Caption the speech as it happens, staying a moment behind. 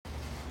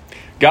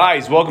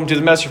Guys, welcome to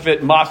the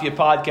MesterFit Mafia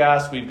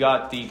podcast. We've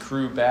got the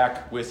crew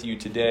back with you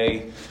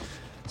today.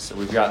 So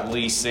we've got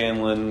Lee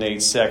Sandlin,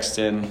 Nate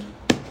Sexton,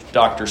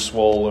 Dr.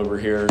 Swole over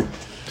here.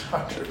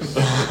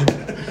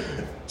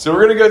 So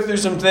we're going to go through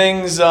some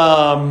things,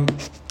 our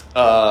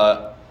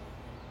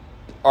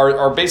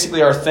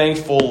basically our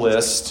thankful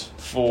list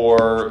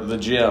for the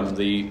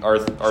gym,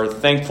 our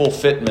thankful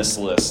fitness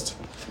list.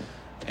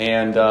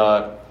 And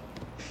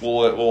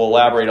we'll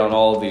elaborate on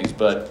all of these,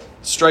 but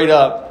straight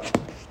up,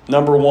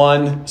 number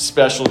one,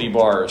 specialty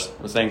bars.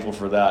 We're thankful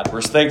for that.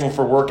 We're thankful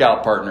for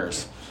workout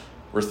partners.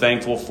 We're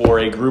thankful for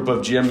a group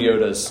of gym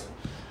Yodas,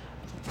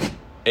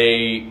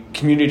 a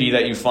community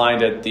that you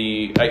find at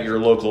your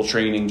local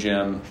training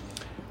gym,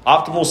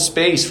 optimal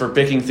space for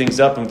picking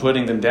things up and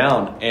putting them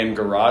down, and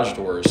garage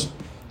doors.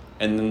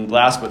 And then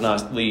last but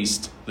not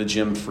least, the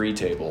gym free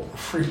table.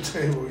 Free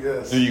table,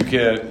 yes.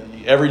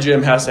 Every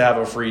gym has to have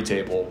a free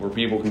table where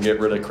people can get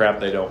rid of crap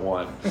they don't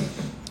want.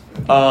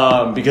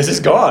 Because it's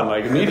gone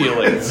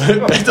immediately.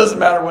 It doesn't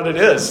matter what it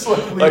is. It's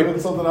like leaving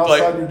something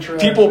outside your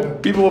trash.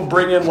 People will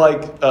bring in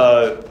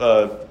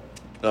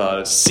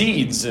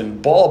seeds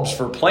and bulbs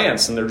for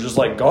plants, and they're just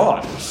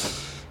gone.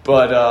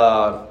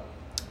 But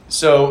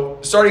so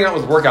starting out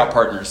with workout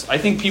partners, I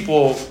think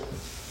people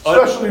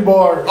specialty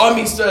bars.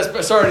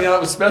 Starting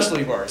out with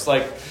specialty bars.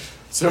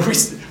 So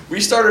we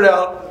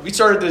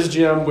started this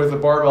gym with a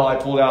barbell I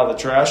pulled out of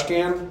the trash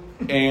can,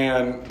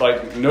 and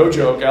no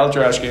joke, out of the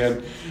trash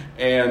can.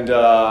 And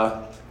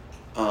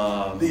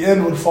the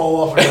end would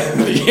fall off.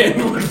 The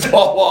end would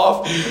fall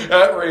off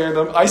at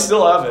random. I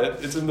still have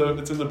it. It's in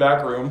the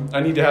back room. I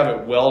need to have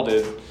it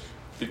welded,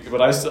 but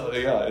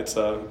it's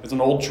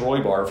an old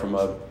Troy bar from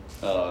a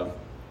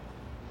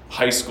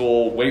high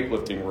school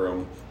weightlifting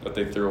room that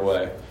they threw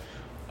away.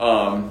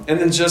 And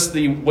then just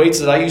the weights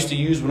that I used to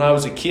use when I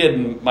was a kid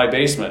in my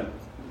basement.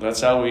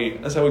 That's how we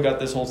got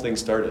this whole thing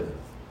started.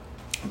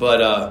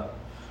 But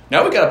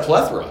now we got a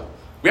plethora.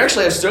 We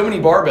actually have so many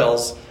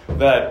barbells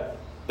that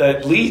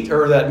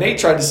Nate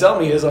tried to sell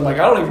me. I'm like,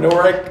 I don't even know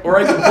where I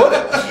can put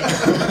it.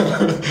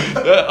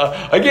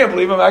 I can't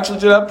believe I'm actually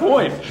to that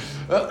point.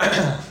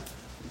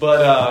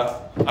 But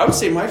I would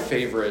say my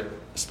favorite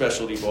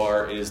specialty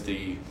bar is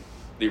the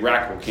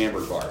Rackable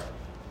Camber bar.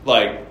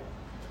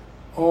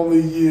 Only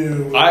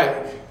you.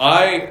 I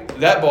think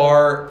that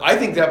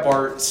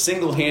bar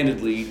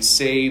single-handedly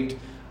saved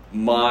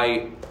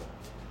my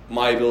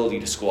ability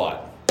to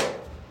squat.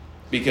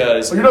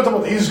 Because you're not talking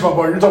about the easy squat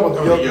bar, you're talking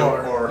about the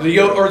yoke bar. The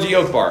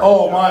yoke bar.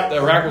 Oh my. The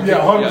Rackable. Yeah,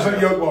 100%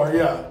 yoke bar,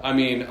 yeah. I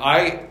mean,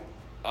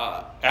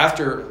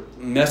 after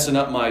messing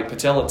up my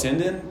patella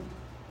tendon,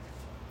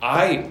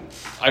 I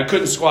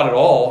couldn't squat at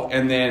all,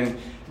 and then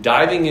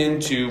diving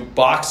into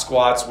box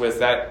squats with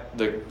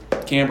the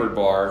cambered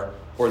bar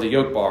or the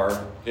yoke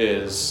bar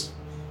is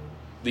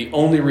the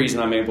only reason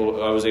I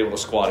was able to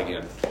squat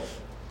again.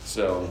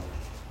 So,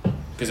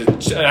 because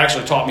it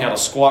actually taught me how to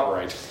squat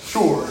right.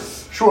 Sure.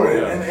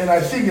 Yeah. And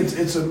I think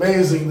it's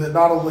amazing that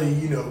not only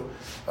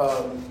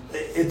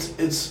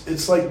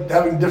it's like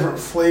having different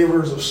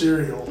flavors of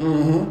cereal.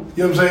 Mm-hmm.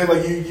 You know what I'm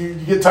saying? You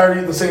get tired of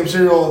eating the same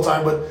cereal all the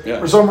time, but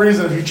for some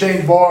reason, if you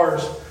change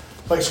bars,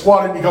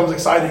 squatting becomes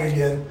exciting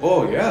again.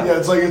 Oh yeah. Yeah,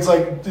 it's like if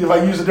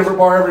I use a different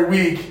bar every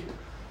week,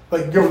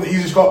 go from the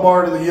easy squat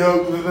bar to the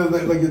yoke,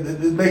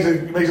 it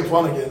makes it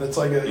fun again. It's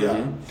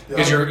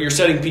because you're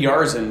setting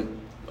PRs in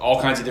all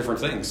kinds of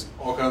different things.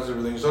 All kinds of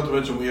different things. Not to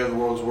mention we have the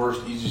world's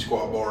worst easy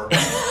squat bar.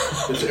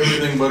 It's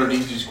everything but an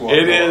easy squat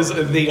It bar. is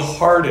the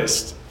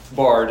hardest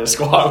bar to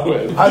squat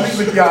with. I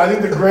think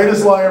the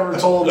greatest lie ever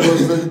told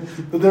was that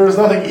there was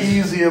nothing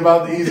easy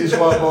about the easy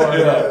squat bar.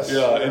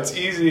 It's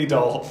easy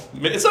to.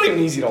 It's not even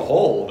easy to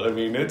hold. I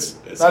mean, it's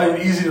not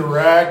even easy to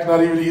rack.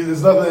 Not even easy.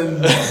 There's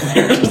nothing.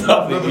 There's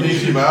nothing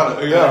easy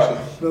about it. Yeah.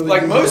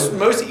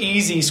 Most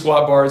easy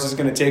squat bars is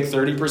going to take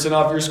 30%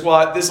 off your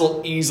squat. This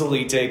will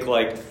easily take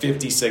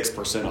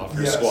 56% off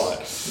your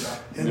squat.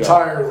 Yeah.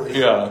 Entirely.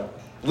 Yeah.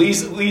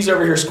 Lee's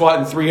over here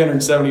squatting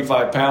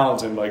 375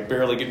 pounds and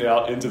barely getting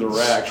out into the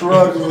rack.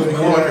 Struggling.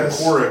 More like a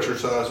core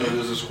exercise than it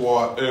is a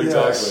squat. Exactly.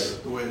 Yes.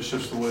 The way it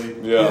shifts the weight.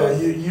 Yeah.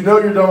 You know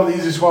you're done with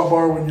the easy squat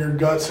bar when your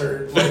guts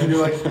hurt.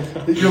 You're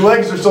your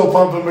legs are still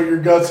pumping, but your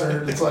guts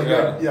hurt. It's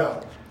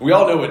yeah. We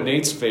all know what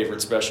Nate's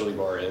favorite specialty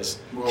bar is.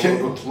 Well,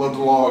 love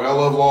the log. I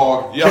love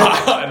log. Yeah,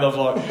 I love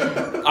log.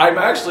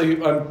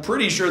 I'm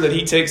pretty sure that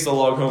he takes the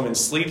log home and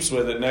sleeps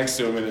with it next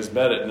to him in his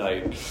bed at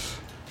night.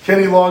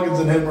 Kenny Loggins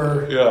and him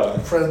are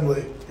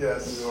friendly.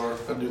 Yes. We are.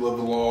 I do love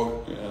the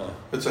log. Yeah.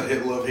 It's a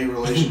hate-love-hate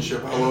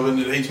relationship. I love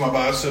it. It hates my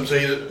biceps,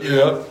 hate it.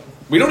 Yeah.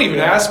 We don't even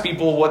ask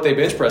people what they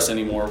bench press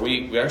anymore.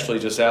 We actually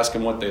just ask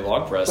them what they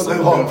log press.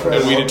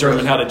 And we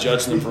determine how to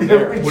judge them from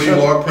there. What do you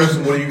log press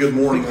and what do you good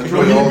morning? That's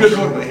what all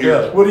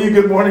good What do you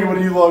good morning? What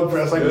do you log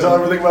press? I can tell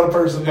everything about a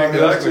person.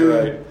 Exactly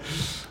right.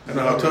 I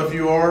know how tough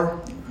you are.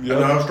 Yep. I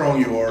know how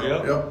strong you are.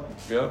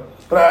 Yep.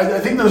 But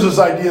I think there's this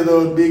idea,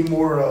 though, of being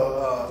more,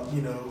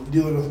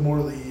 dealing with more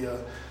of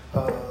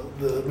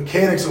the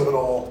mechanics of it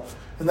all.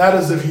 And that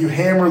is if you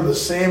hammer the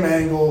same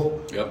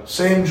angle,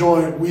 same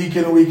joint, week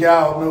in and week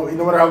out, no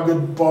matter how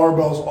good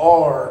barbells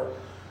are,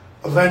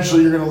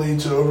 eventually you're going to lead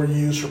to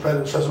overuse,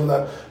 repetitive stress with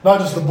that. Not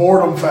just the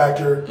boredom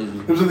factor.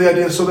 It was the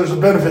idea. So there's a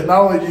benefit.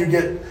 Not only do you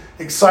get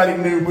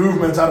exciting new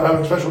movements out of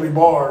having specialty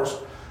bars,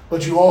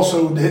 but you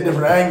also hit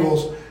different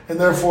angles, and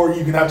therefore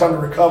you can have time to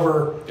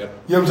recover. Yep.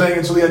 You know what I'm saying?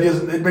 And so the idea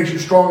is it makes you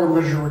stronger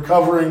because you're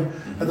recovering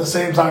at the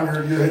same time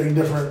you're hitting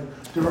different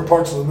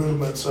parts of the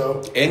movement.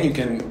 So And you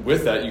can,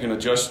 with that, you can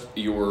adjust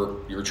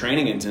your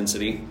training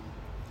intensity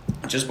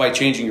just by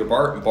changing your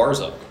bars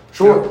up.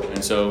 Sure.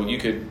 And so you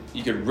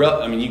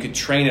could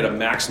train at a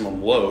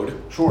maximum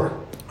load, sure.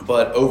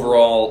 but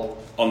overall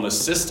on the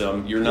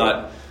system, you're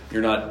not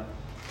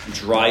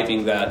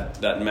driving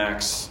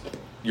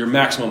your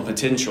maximum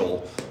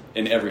potential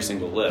in every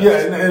single lift. Yeah,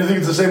 and I think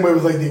it's the same way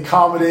with like the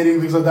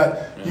accommodating, things like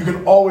that. Yeah. You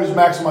can always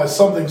maximize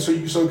something.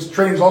 So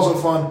training is also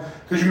fun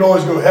because you can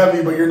always go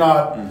heavy, but you're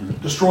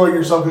not destroying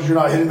yourself because you're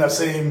not hitting that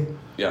same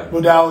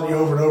modality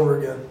over and over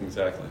again.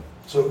 Exactly.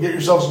 So get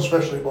yourself some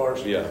specialty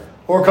bars. Yeah.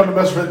 Or come to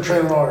Best Fit and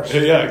train on ours.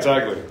 Yeah,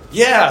 exactly.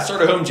 Yeah,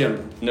 start a home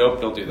gym.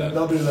 Nope, don't do that.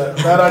 Don't do that.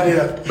 Bad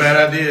idea.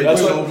 Bad idea.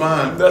 That's what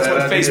mine. That's Bad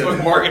what idea.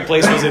 Facebook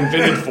Marketplace was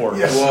invented for.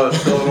 Yes. It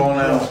was. Fill it on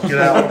out. Get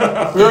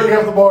out. We already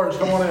have the bars.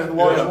 Come on in. The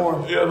water's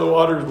warm. Yeah, the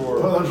water's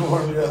warm. The water's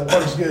warm. Yeah, the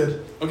water's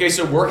good. Okay,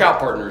 so workout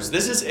partners.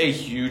 This is a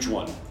huge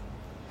one.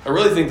 I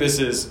really think this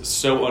is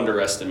so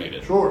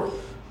underestimated. Sure.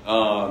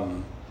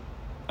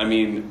 I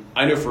mean,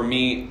 I know for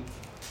me,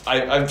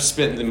 I've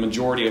spent the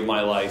majority of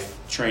my life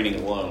training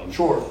alone.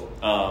 Sure.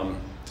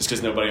 Just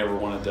because nobody ever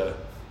wanted to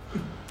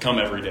come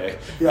every day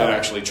and Yeah.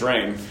 actually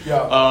train.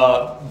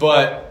 Yeah.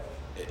 But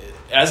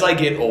as I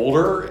get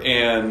older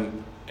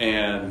and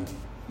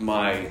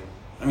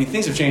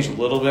things have changed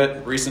a little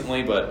bit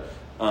recently, but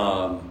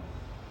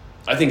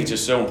I think it's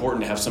just so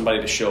important to have somebody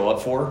to show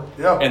up for,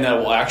 Yeah. and that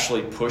will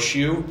actually push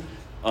you.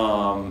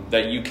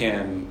 That you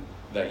can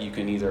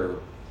either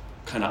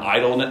kind of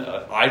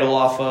idle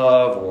off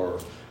of, or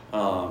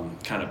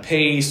kind of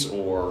pace,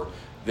 or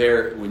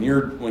when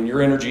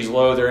your energy's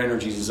low, their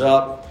energy's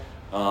up.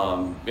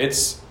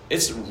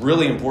 It's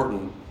really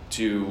important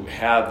to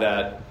have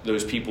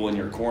those people in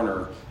your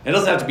corner. It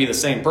doesn't have to be the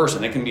same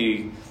person. It can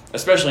be,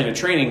 especially in a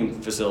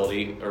training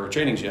facility or a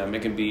training gym,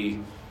 it can be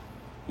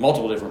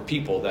multiple different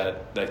people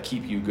that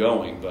keep you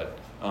going. But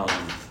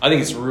I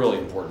think it's really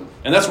important,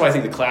 and that's why I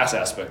think the class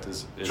aspect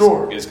is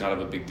Sure. kind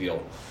of a big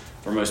deal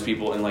for most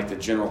people in like the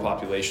general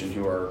population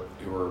who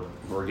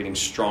are getting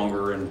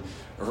stronger and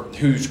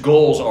whose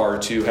goals are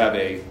to have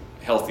a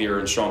healthier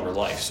and stronger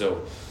life.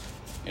 So,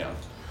 yeah.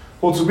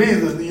 Well, to me,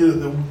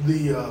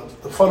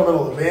 the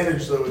fundamental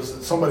advantage, though, is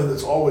that somebody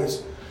that's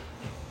always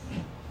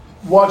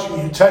watching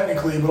you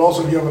technically, but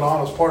also if you have an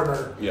honest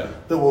partner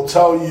that will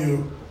tell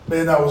you,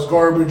 man, that was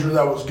garbage or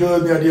that was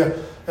good, the idea,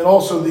 and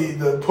also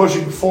the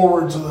pushing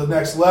forward to the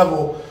next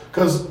level.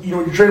 Because, when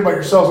you're training by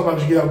yourself,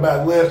 sometimes you get a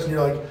bad lift and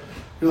you're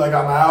like, I'm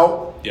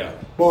out. Yeah.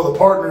 But with a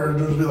partner,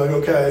 just be like,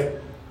 okay,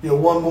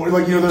 one more.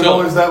 Like, there's Totally.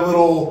 always that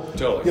little,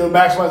 Totally.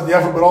 Maximize the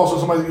effort, but also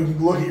somebody who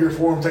can look at your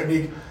form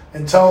technique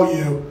and tell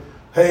you,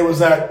 hey, was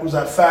that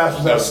fast?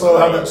 Was that slow?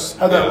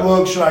 How'd that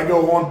look? Should I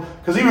go on?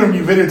 Because even when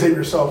you videotape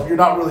yourself, you're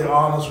not really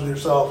honest with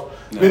yourself.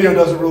 No. Video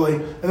doesn't really,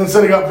 and then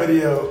setting up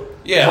video.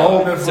 Yeah, a whole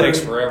different, it takes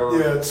forever.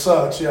 Yeah, it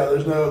sucks. Yeah,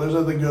 there's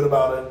nothing good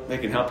about it. They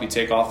can help you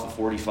take off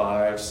the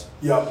 45s.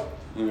 Yep.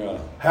 Yeah.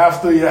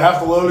 Half the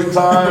loading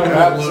time,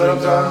 half the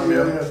setup time.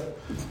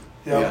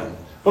 Yeah.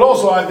 But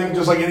also, I think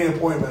just like any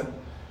appointment,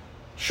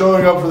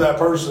 showing up for that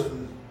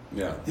person.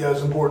 Yeah,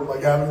 is important.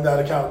 Like having that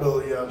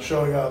accountability. Yeah,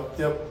 showing up.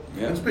 Yep.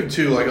 Yeah, it's big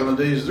too. Like on the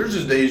days, there's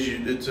just days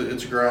it's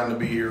a grind to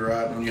be here,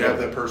 right? When you have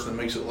that person, it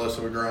makes it less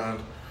of a grind.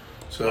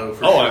 So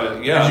for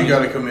sure, you got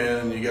to come in,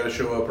 and you got to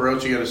show up, or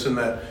else you got to send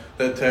that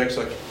text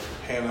like,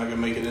 "Hey, I'm not gonna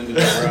make it into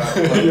that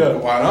ride."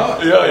 Like, why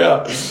not?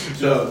 Yeah.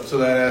 So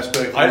that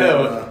aspect. I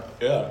know.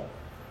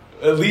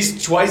 At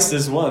least twice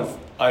this month,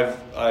 I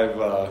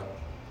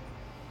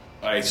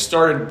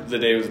started the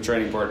day with a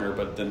training partner,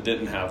 but then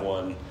didn't have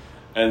one,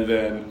 and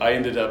then I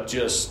ended up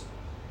just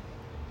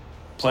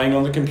playing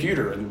on the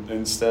computer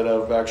instead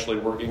of actually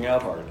working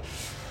out hard.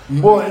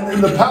 Well,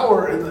 and the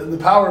power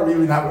of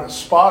even having a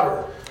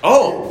spotter.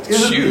 Oh,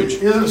 it's huge.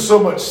 Isn't so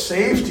much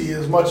safety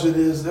as much as it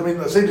is. I mean,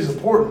 safety is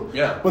important.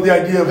 Yeah. But the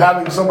idea of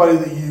having somebody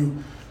that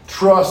you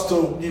trust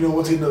to,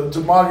 to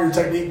monitor your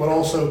technique, but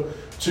also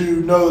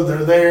to know that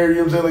they're there. You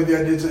know what I'm saying? Like the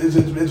idea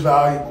it's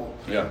valuable.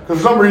 Yeah. Because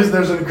for some reason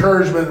there's an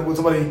encouragement when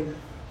somebody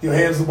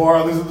hands the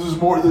bar.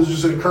 There's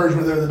just an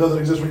encouragement there that doesn't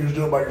exist when you're just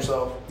doing it by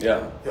yourself.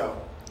 Yeah. Yeah.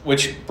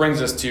 Which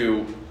brings us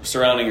to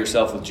surrounding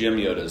yourself with gym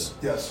Yodas.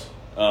 Yes.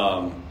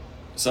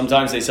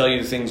 Sometimes they tell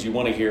you the things you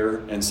want to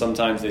hear, and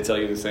sometimes they tell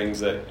you the things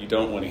that you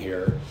don't want to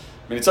hear.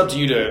 I mean, it's up to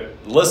you to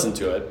listen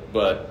to it,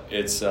 but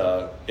it's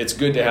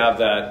good to have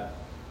that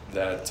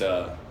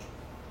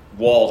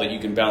wall that you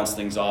can bounce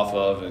things off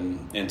of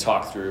and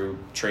talk through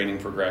training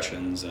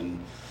progressions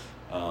and.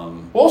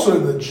 Also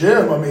in the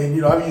gym, I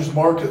mean, I've used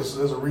Mark as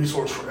a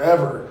resource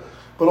forever,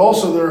 but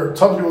also there are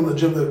tons of people in the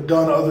gym that have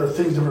done other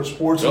things, different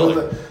sports,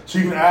 totally. So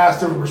you can ask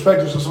different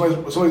perspectives. So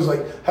somebody's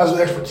like has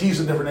expertise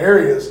in different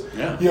areas.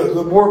 Yeah.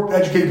 The more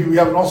educated people you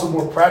have, and also the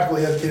more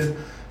practically educated,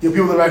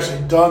 people that have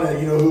actually done it,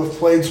 who have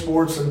played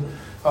sports and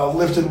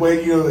lifted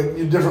weight,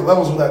 in different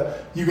levels of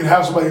that. You can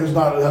have somebody who's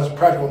not has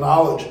practical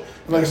knowledge.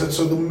 And like I said,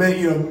 so a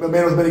man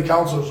with many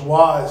counselors is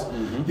wise. Mm-hmm.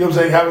 You know what I'm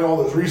saying? Having all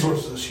those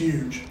resources is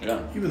huge.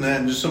 Yeah. Even that,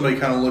 and just somebody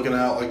kind of looking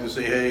out, like to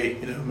say, hey,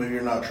 maybe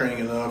you're not training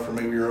enough, or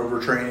maybe you're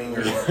overtraining,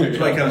 or somebody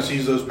kind of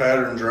sees those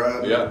patterns,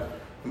 right? Yeah.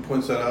 And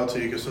points that out to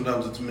you because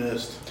sometimes it's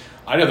missed.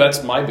 I know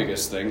that's my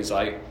biggest thing is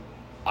I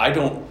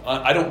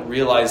don't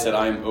realize that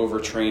I'm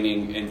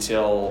overtraining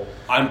until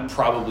I'm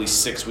probably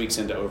 6 weeks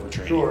into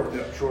overtraining. Sure,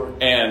 yeah, sure.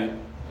 And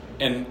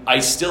I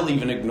still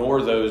even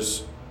ignore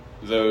those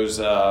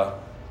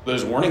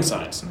warning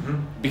signs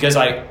because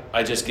I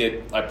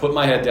put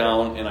my head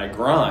down and I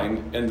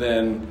grind and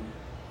then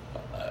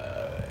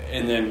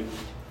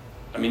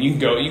I mean you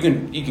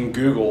can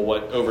Google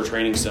what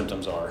overtraining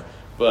symptoms are,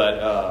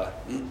 but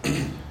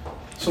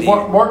so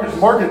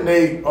Mark and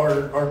Nate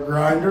are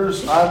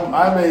grinders. I'm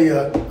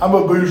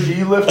a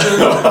bougie lifter.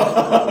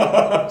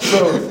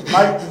 So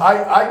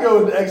I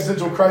go into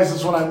existential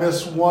crisis when I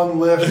miss one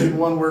lift in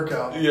one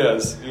workout.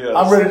 Yes.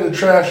 I'm ready to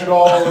trash it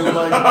all and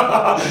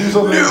do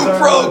something. New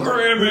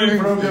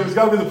programming. It's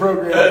got to be the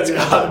program. It's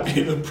got to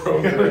be the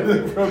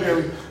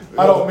program.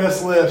 I don't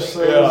miss lifts.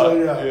 I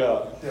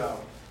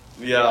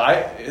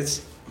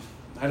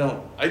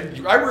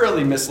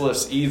rarely miss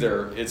lifts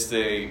either.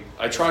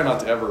 I try not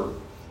to ever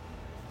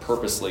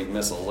purposely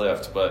miss a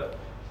lift, but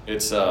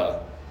it's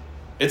a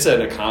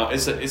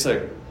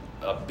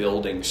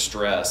building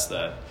stress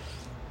that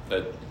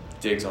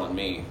digs on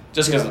me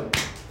just because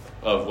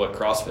of what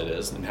CrossFit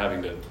is and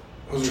having to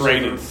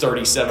train in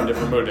 37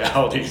 different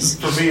modalities.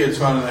 For me, it's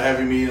finding a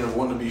heavy medium of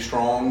wanting to be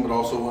strong, but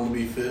also wanting to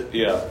be fit.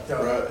 Yeah.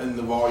 Right. And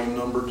the volume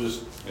number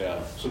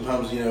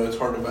sometimes it's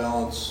hard to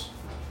balance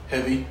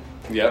heavy.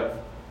 Yep.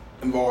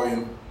 And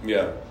volume.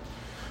 Yeah.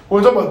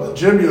 Well, we talk about the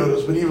gym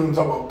yodas, but even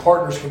talk about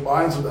partners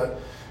combined with that.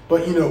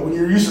 But when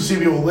you're used to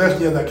seeing people lift,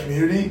 you have that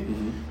community.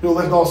 People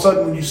lift, and all of a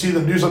sudden, when you see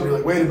them do something, you're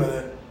like, wait a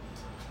minute.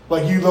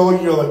 Like you look,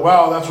 and you're like,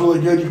 wow, that's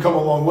really good. You've come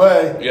a long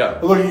way. Yeah.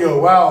 But look, and you go,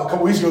 wow, a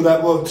couple weeks ago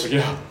that looked.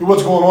 Yeah.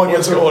 What's going on?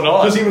 What's going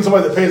on? Just even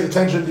somebody that pays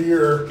attention to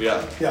your.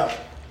 Yeah. Yeah.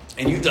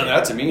 And you've done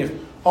that to me.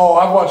 Oh,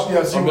 I've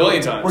watched. A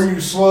million times. Were you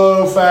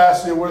slow,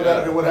 fast? What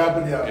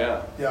happened?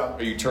 Yeah.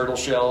 Are you turtle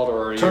shelled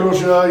or are you? Turtle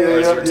shell. Yeah. Or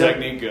is your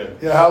technique good?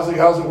 Yeah. How's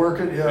it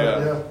working?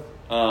 Yeah.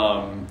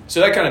 So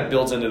that kind of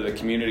builds into the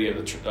community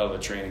of a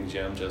training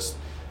gym. Just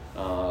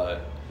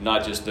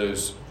not just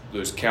those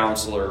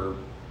counselor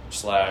 /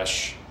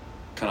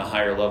 kind of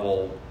higher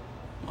level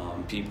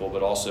people,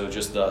 but also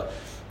just the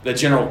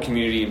general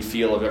community and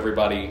feel of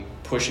everybody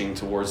pushing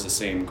towards the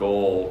same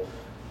goal.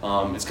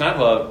 It's kind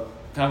of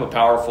a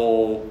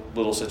powerful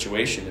little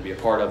situation to be a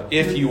part of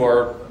if you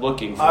are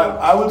looking for.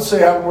 I would say,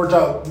 having worked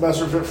out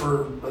MasterFit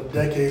for a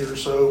decade or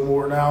so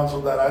more now, so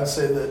that I'd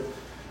say that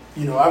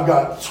I've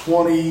got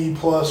 20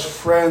 plus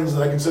friends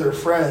that I consider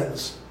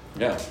friends.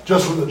 Yeah.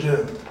 Just from the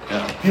gym.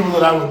 Yeah. People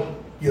that I would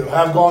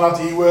have gone out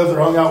to eat with or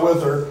hung out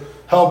with or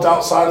helped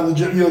outside of the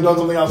gym, done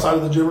something outside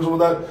of the gym or something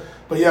like that.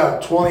 But yeah,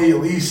 at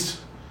least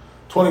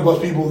 20 plus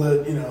people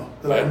that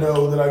that I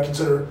know that I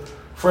consider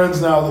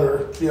friends now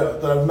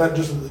that I've met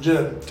just at the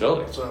gym.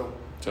 Totally.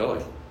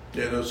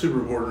 Yeah, no, super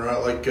important,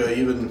 right? Like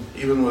even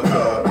with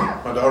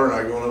my daughter and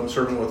I going up and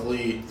serving with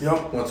Lee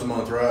once a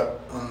month, right?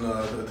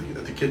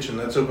 At the kitchen,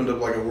 that's opened up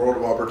like a world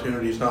of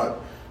opportunities, not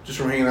just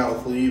from hanging out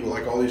with Lee, but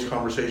like all these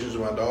conversations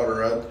with my daughter,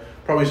 right?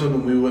 Probably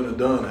something we wouldn't have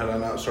done had I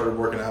not started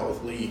working out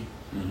with Lee.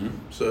 Mm-hmm.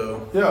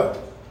 So yeah.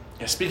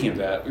 Speaking of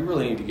that, we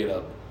really need to get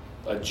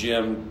a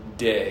gym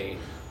day.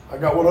 I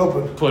got one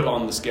open. Put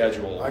on the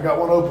schedule. I got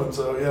one open,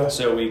 so yeah.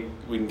 So we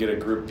can get a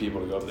group of people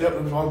to go up there. Yep,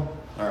 it'll be fun.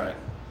 All right.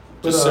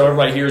 Just so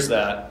everybody hears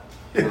that.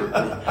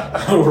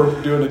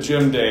 We're doing a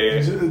gym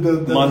day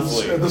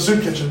monthly. At the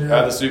soup kitchen, yeah.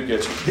 At the soup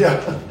kitchen.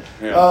 Yeah.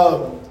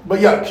 But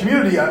yeah,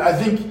 community, I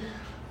think,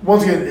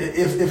 once again,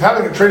 if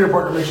having a trainer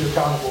partner makes you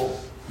accountable,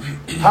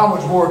 how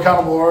much more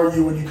accountable are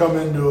you when you come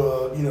into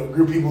a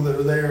group of people that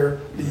are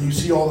there that you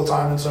see all the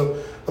time? And so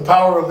the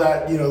power of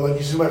that, like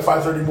you see them at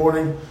 5:30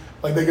 morning,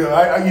 like they go,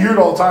 you hear it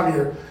all the time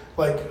here.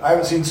 Like, I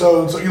haven't seen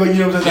so and so.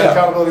 That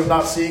accountability of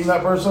not seeing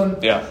that person.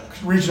 Yeah.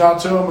 Reaching out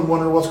to them and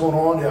wondering what's going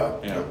on.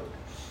 Yeah.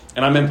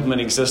 And I'm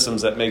implementing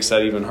systems that makes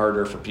that even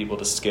harder for people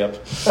to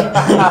skip.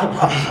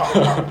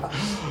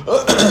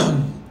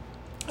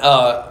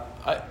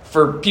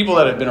 For people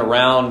that have been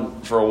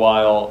around for a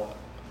while,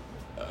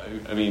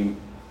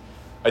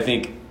 I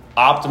think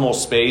optimal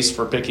space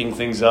for picking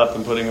things up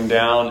and putting them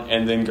down,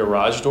 and then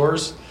garage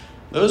doors.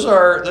 Those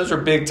are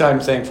big time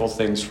thankful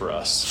things for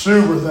us.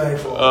 Super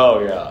thankful. Oh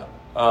yeah.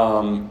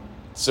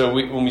 So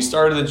when we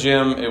started the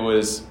gym, it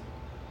was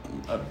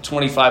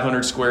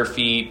 2,500 square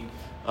feet.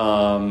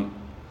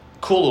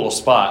 Cool little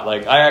spot.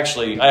 Like I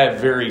have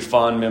very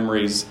fond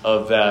memories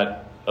of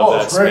that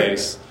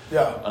space.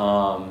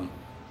 Yeah.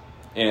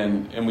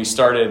 And we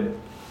started,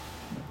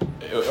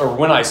 or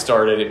when I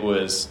started, it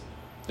was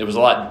a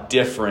lot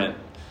different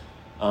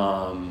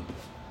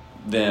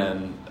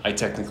than I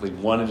technically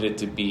wanted it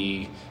to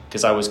be,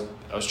 because I was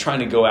trying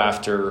to go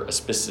after a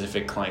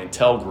specific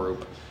clientele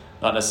group,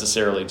 not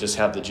necessarily just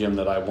have the gym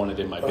that I wanted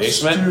in my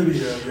basement.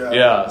 Studio,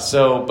 yeah.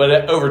 So,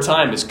 but over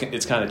time,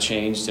 it's kind of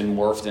changed and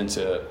morphed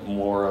into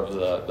more of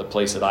the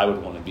place that I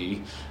would want to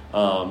be,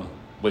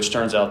 which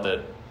turns out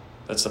that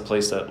that's the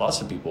place that lots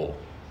of people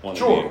want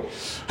to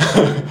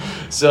be.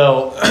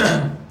 So,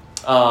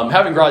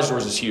 having garage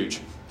doors is huge.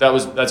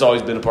 That's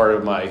always been a part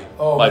of my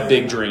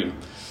big dream.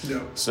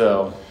 Yeah.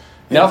 So.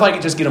 Now, if I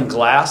could just get them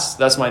glass,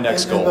 that's my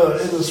next goal.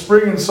 In the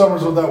spring and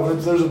summers with that, when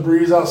there's a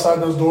breeze outside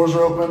and those doors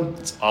are open,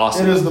 it's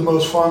awesome. It is the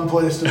most fun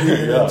place to be.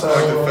 Like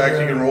the fact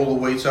you can roll the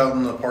weights out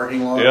in the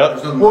parking lot.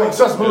 Yep. Well,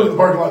 accessibility in the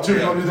parking lot too. You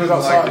don't do things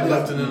outside. Like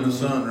lifting in the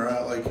sun,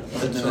 right? Like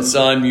in the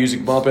sun,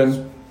 music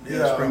bumping.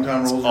 Yeah,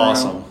 springtime rolls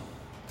around.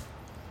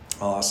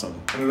 Awesome.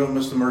 And I don't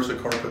miss the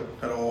MRSA carpet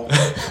at all.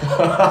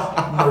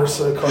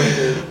 MRSA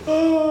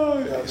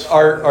carpet.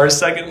 Our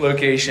second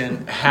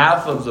location,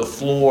 half of the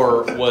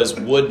floor was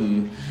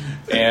wooden.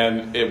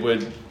 And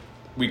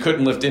we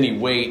couldn't lift any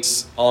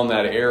weights on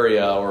that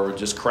area, or would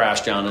just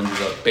crash down into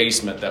the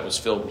basement that was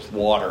filled with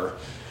water.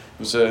 It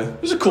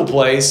was a cool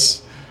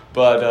place,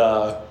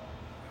 but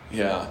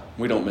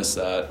we don't miss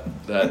that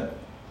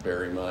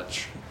very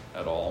much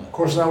at all. Of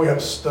course, now we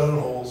have stone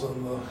holes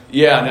in the.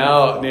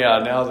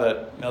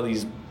 Now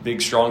these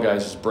big strong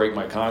guys just break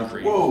my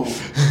concrete. Whoa!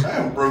 I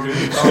haven't broken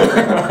any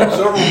concrete.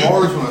 Several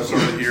bars when I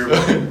started here, but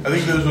I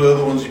think those were the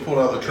other ones you pulled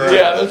out of the trash.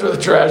 Yeah, those were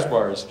the trash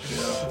bars.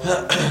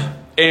 Yeah.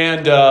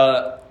 And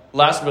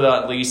last but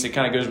not least, it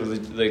kind of goes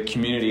with the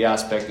community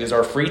aspect, is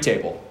our free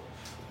table.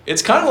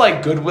 It's kind of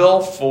like Goodwill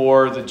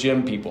for the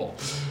gym people.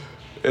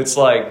 It's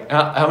like,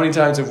 how many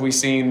times have we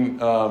seen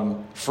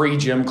free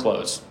gym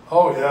clothes?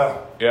 Oh, yeah.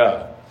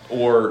 Yeah.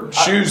 Or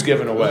shoes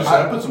given away.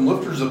 I put some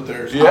lifters up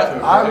there.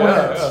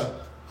 So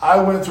I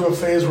went through a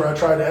phase where I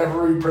tried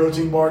every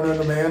protein bar known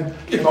to man,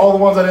 and all the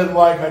ones I didn't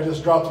like, I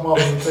just dropped them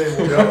off on the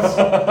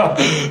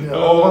table.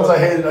 All the ones I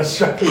hated, I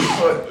struck the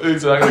foot.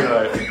 Exactly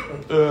right.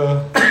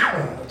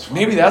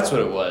 Maybe that's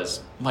what it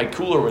was. My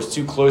cooler was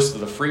too close to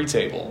the free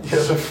table. Yeah,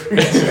 the free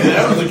table.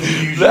 That was the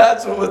confusion.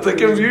 That's what the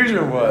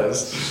confusion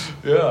was.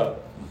 Yeah.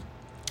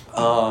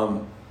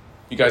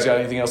 You guys got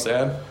anything else to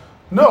add?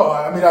 No,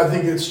 I mean, I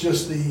think it's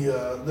just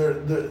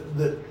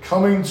the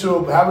coming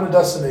to having a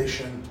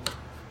destination,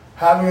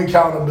 having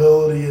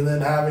accountability, and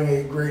then having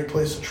a great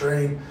place to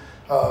train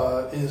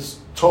is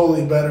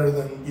totally better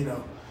than,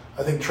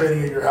 I think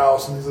training at your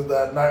house and things like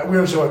that. And we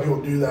understand why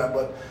people do that,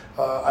 but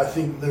I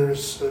think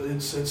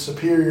it's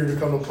superior to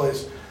come to a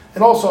place.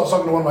 And also, I was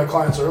talking to one of my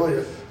clients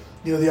earlier.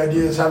 The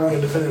idea is having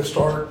a definitive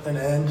start and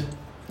end.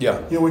 Yeah.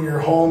 When you're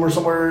home or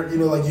somewhere,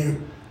 like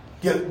you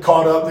get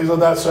caught up, things like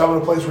that. So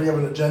having a place where you have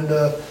an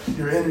agenda,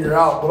 you're in and you're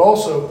out. But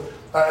also,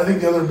 I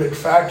think the other big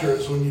factor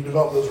is when you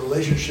develop those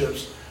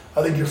relationships,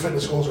 I think your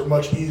fitness goals are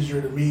much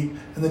easier to meet.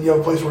 And then you have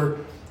a place where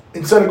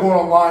instead of going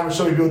online, which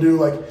so many people do,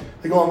 like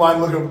they go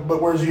online and look at,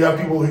 but whereas you have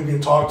people who you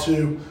can talk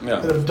to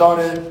that have done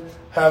it,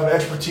 have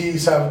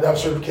expertise, have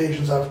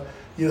certifications, have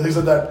things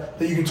like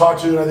that you can talk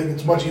to, and I think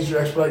it's much easier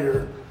to expedite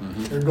your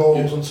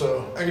goals. And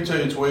so I can tell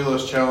you it's way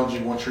less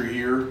challenging once you're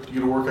here to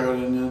get a workout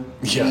in.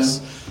 Yes,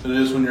 than it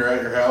is when you're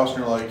at your house and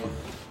you're like,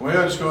 well,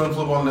 I just go and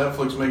flip on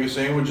Netflix, make a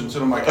sandwich, and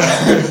sit on my couch.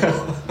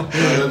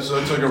 That's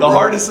like the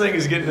hardest thing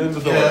is getting into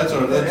the that's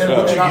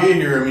once you get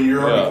here. I mean,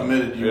 you're already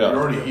committed. You're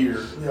already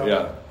here.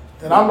 Yeah.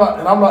 And I'm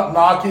not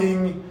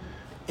knocking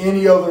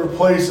any other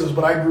places,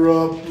 but I grew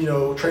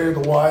up, training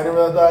at the Y and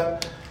everything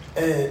like that,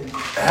 and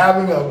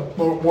having a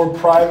more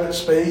private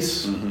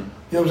space, you know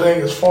what I'm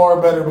saying, is far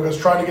better, because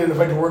trying to get an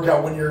effective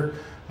workout when you're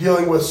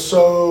dealing with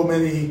so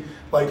many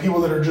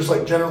people that are just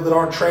general that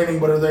aren't training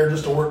but are there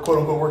just to work, quote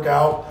unquote, work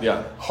out.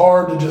 Yeah.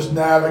 Hard to just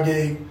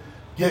navigate,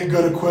 get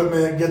good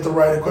equipment, get the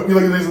right equipment. You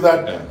look at things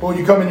like that. Yeah. But when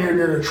you come in here,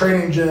 you're in a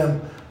training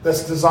gym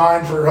that's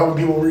designed for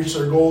helping people reach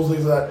their goals,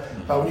 things like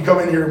that. When you come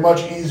in here,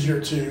 much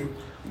easier to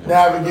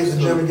navigate the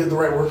gym and get the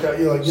right workout.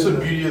 It's the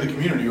beauty of the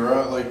community,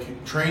 right?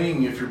 Like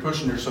training, if you're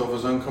pushing yourself,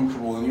 is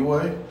uncomfortable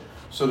anyway.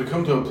 So to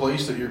come to a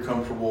place that you're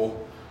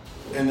comfortable,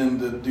 and then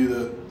to do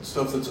the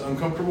stuff that's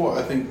uncomfortable,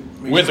 I think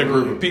with a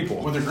group of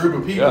people. With a group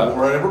of people,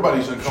 right?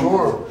 Everybody's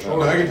uncomfortable.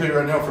 Sure. I can tell you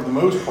right now, for the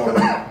most part,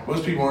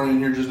 most people aren't in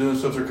here just doing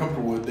stuff they're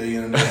comfortable with day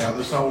in and day out.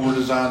 That's not what we're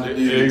designed to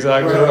do.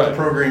 Exactly. That's what the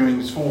programming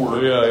is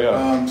for.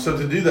 Yeah. So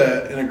to do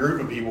that in a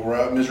group of people,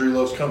 right? Misery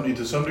loves company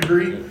to some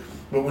degree. Yeah.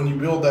 But when you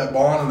build that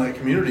bond and that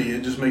community,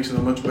 it just makes it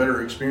a much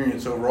better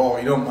experience overall.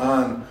 You don't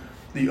mind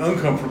the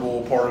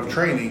uncomfortable part of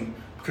training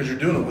because you're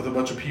doing it with a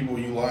bunch of people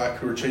you like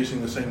who are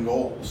chasing the same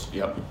goals.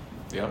 Yep.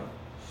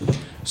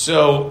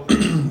 So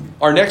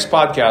our next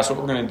podcast, what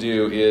we're going to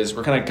do is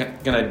we're kind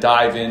of going to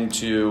dive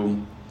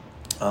into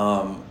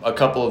a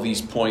couple of these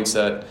points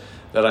that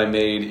I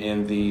made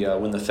in the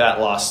When the Fat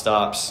Loss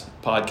Stops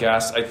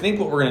podcast. I think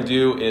what we're going to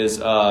do is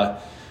we're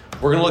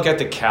going to look at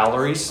the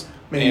calories.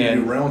 Maybe a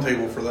new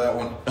roundtable for that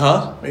one.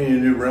 Huh? Maybe a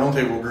new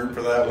roundtable group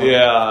for that one.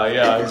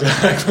 Yeah,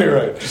 exactly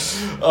right.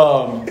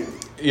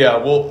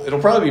 Well,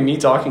 it'll probably be me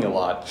talking a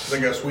lot. Does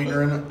that got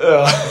sweetener in it?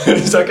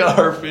 It's like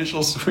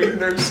artificial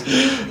sweeteners.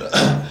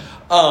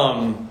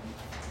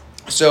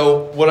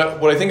 So what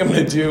I think I'm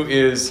going to do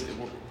is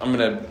I'm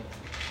going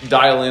to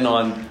dial in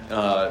on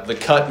the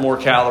cut more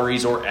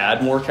calories or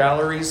add more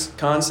calories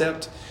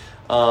concept.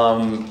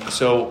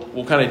 So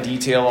we'll kind of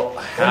detail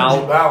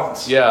how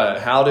balance. Yeah,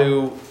 how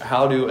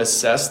to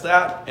assess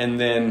that, and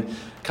then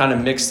kind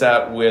of mix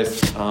that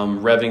with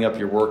revving up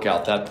your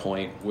workout. That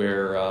point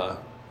where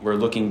we're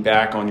looking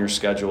back on your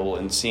schedule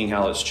and seeing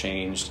how it's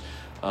changed,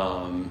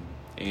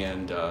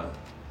 and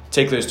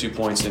take those 2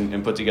 points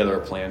and put together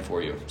a plan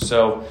for you.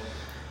 So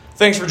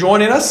thanks for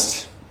joining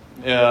us.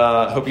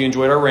 Hope you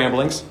enjoyed our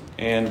ramblings,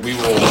 and we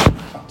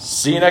will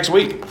see you next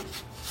week.